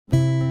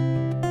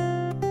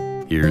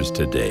Here's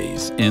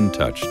today's In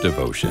Touch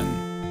devotion.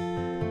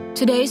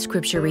 Today's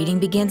scripture reading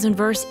begins in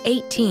verse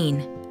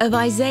 18 of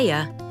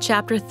Isaiah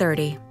chapter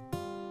 30.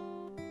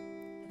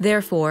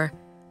 Therefore,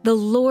 the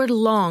Lord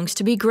longs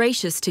to be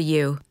gracious to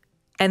you,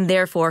 and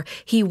therefore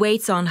He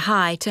waits on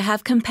high to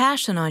have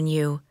compassion on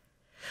you.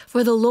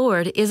 For the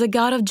Lord is a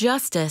God of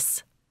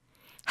justice.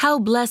 How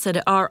blessed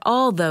are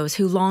all those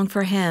who long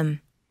for Him.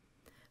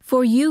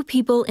 For you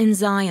people in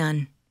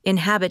Zion,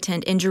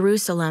 inhabitant in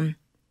Jerusalem,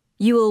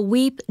 you will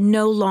weep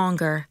no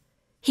longer.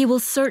 He will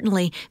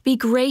certainly be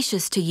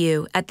gracious to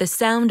you at the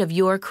sound of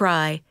your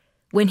cry.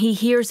 When He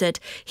hears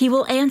it, He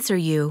will answer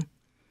you.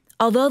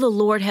 Although the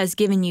Lord has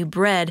given you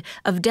bread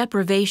of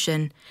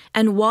deprivation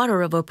and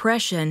water of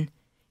oppression,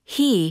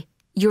 He,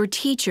 your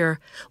teacher,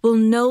 will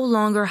no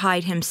longer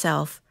hide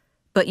Himself,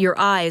 but your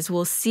eyes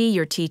will see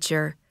your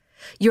teacher.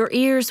 Your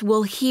ears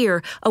will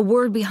hear a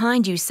word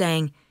behind you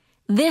saying,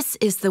 "This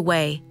is the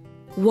way,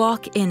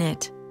 walk in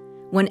it,"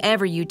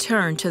 whenever you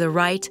turn to the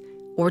right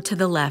or to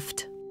the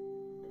left.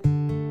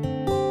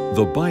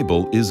 The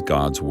Bible is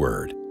God's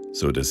Word.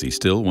 So does He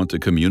still want to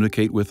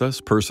communicate with us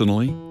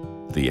personally?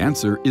 The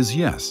answer is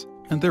yes,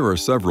 and there are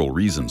several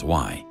reasons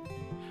why.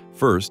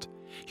 First,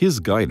 His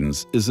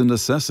guidance is a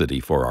necessity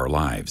for our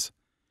lives.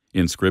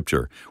 In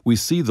Scripture, we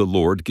see the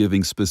Lord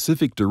giving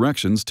specific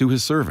directions to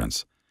His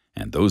servants,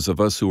 and those of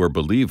us who are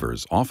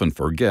believers often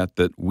forget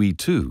that we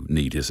too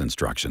need His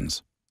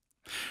instructions.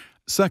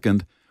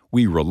 Second,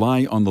 we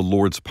rely on the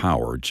Lord's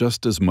power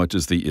just as much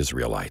as the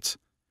Israelites.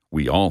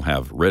 We all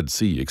have Red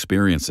Sea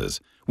experiences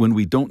when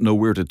we don't know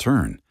where to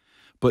turn,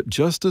 but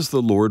just as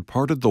the Lord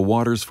parted the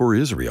waters for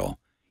Israel,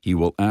 He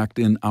will act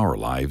in our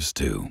lives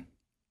too.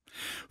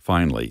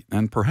 Finally,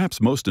 and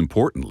perhaps most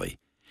importantly,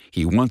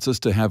 He wants us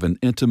to have an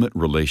intimate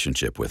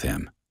relationship with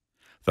Him.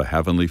 The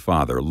Heavenly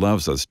Father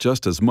loves us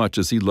just as much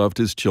as He loved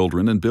His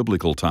children in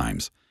biblical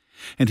times,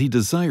 and He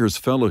desires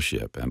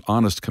fellowship and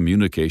honest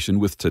communication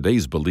with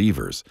today's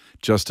believers,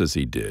 just as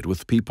He did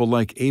with people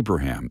like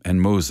Abraham and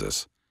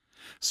Moses.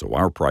 So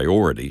our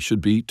priority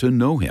should be to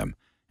know Him,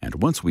 and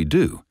once we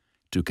do,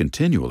 to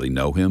continually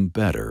know Him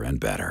better and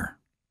better.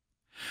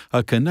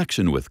 A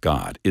connection with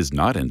God is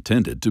not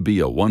intended to be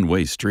a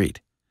one-way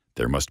street.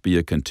 There must be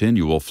a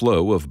continual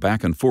flow of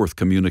back-and-forth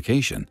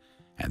communication,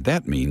 and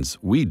that means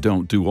we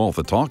don't do all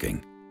the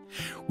talking.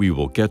 We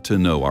will get to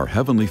know our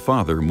Heavenly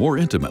Father more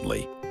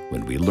intimately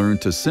when we learn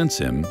to sense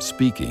Him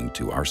speaking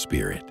to our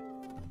spirit.